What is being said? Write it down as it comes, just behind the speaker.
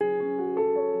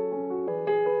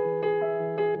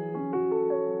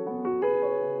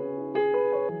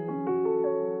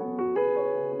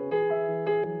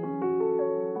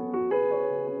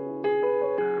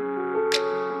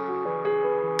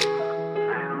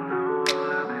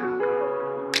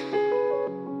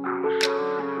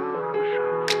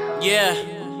Yeah.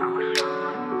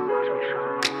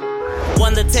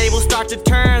 When the tables start to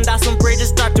turn, that's when bridges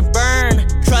start to burn.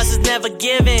 Trust is never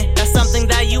given, that's something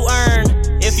that you earn.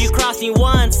 If you cross me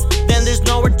once, then there's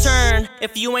no return.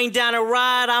 If you ain't down to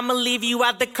ride, I'ma leave you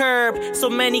at the curb. So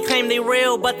many claim they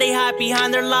real, but they hide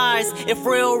behind their lies. If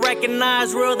real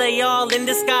recognize real, they all in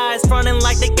disguise. Frontin'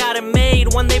 like they got it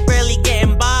made when they barely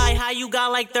getting by. How you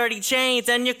got like 30 chains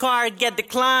and your car get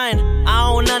declined?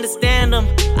 I don't understand them,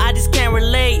 I just can't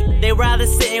relate. They rather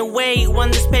sit and wait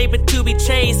when there's paper to be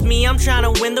chased. Me, I'm trying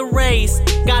to win the race,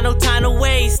 got no time to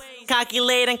waste.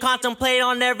 Calculate and contemplate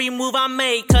on every move I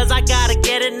make, cause I gotta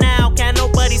get it now, can't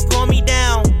nobody slow me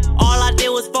down. All I did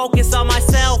was focus on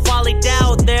myself while they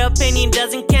doubt. Their opinion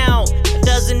doesn't count, it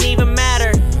doesn't even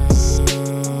matter.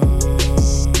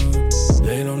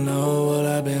 They don't know what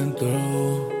I've been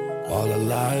through. All the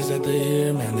lies that they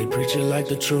hear, man, they preach it like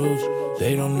the truth.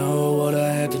 They don't know what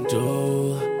I had to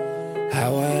do,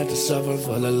 how I had to suffer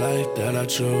for the life that I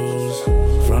chose.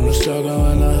 From the struggle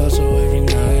and the hustle every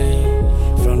night,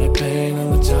 from the pain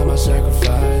and the time I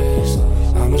sacrificed.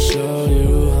 I'ma show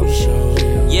you, I'ma show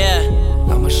you. Yeah.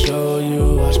 I'ma show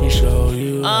you, watch me show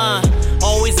you.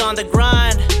 Always on the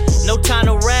grind, no time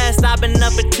to rest. I've been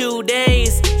up for 2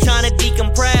 days, trying to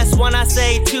decompress. When I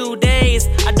say 2 days,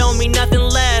 I don't mean nothing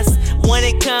less. When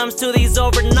it comes to these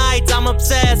overnights, I'm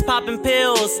obsessed, popping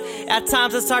pills. At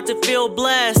times it's hard to feel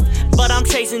blessed, but I'm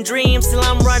chasing dreams till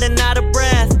I'm running out of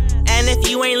breath. And if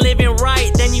you ain't living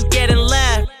right, then you getting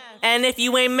left. And if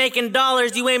you ain't making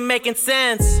dollars, you ain't making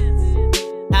sense.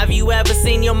 Have you ever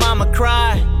seen your mama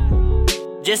cry?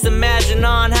 Just imagine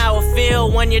on how it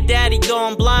feel when your daddy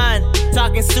going blind,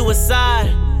 talking suicide.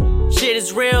 Shit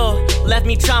is real, left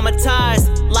me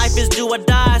traumatized. Life is do or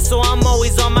die, so I'm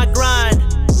always on my grind.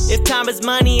 If time is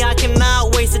money, I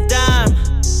cannot waste a dime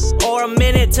or a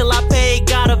minute till I pay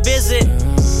God a visit.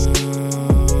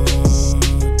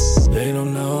 They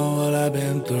don't know what I've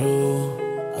been through.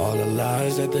 All the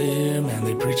lies that they hear, man,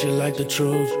 they preach it like the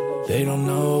truth. They don't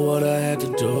know what I had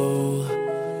to do,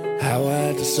 how I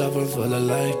had to suffer for the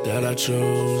life that I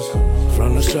chose.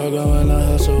 From the struggle and the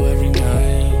hustle every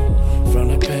night, from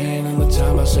the pain and the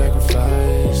time I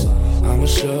sacrificed. I'ma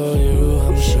show you,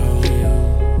 I'ma show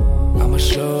you. I'ma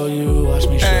show you, watch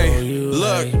me show you.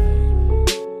 Look,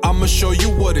 I'ma show you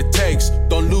what it takes.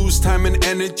 Don't lose time and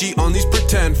energy on these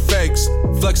pretend fakes.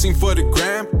 Flexing for the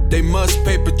gram, they must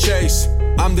paper chase.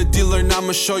 I'm the dealer and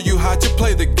I'ma show you how to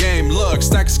play the game. Look,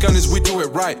 stack of gunners, we do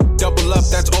it right. Double up,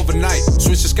 that's overnight.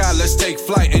 Switch to Sky, let's take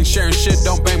flight. Ain't sharing shit,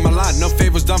 don't bang my line. No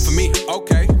favors done for me,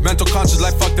 okay. Mental conscious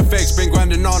like fuck the fakes. Been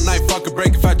grinding all night, fuck a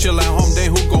break. If I chill at home,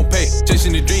 then who gon' pay?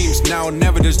 Chasing the dreams, now or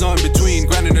never, there's no in between.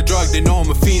 Grinding the drug, they know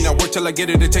I'm a fiend. I work till I get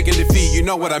it and taking defeat, you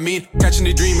know what I mean. Catching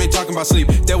the dream, ain't talking about sleep.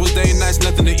 That was day and nights,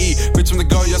 nothing to eat. Bitch, I'm the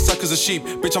go, y'all suckers are sheep.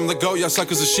 Bitch, I'm the go, y'all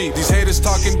suckers are sheep. These haters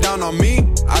talking down on me,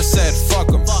 I said fuck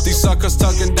them. These suckers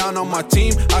talking down on my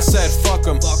team, I said fuck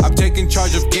them. I'm taking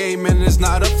charge of game and it's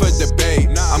not up for debate.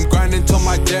 I'm grinding till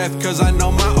my death cause I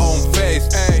know my own faith.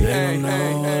 They don't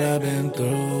know what I've been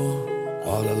through.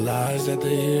 All the lies that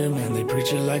they hear, man, they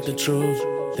preach it like the truth.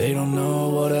 They don't know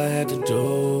what I had to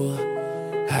do,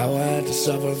 how I had to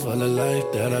suffer for the life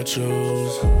that I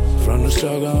chose. From the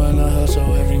struggle and the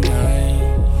hustle every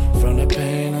night, from the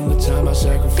pain and the time I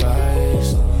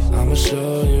sacrificed. I'ma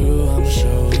show you, I'ma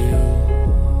show you.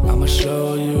 I'ma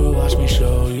show you, watch me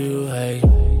show you.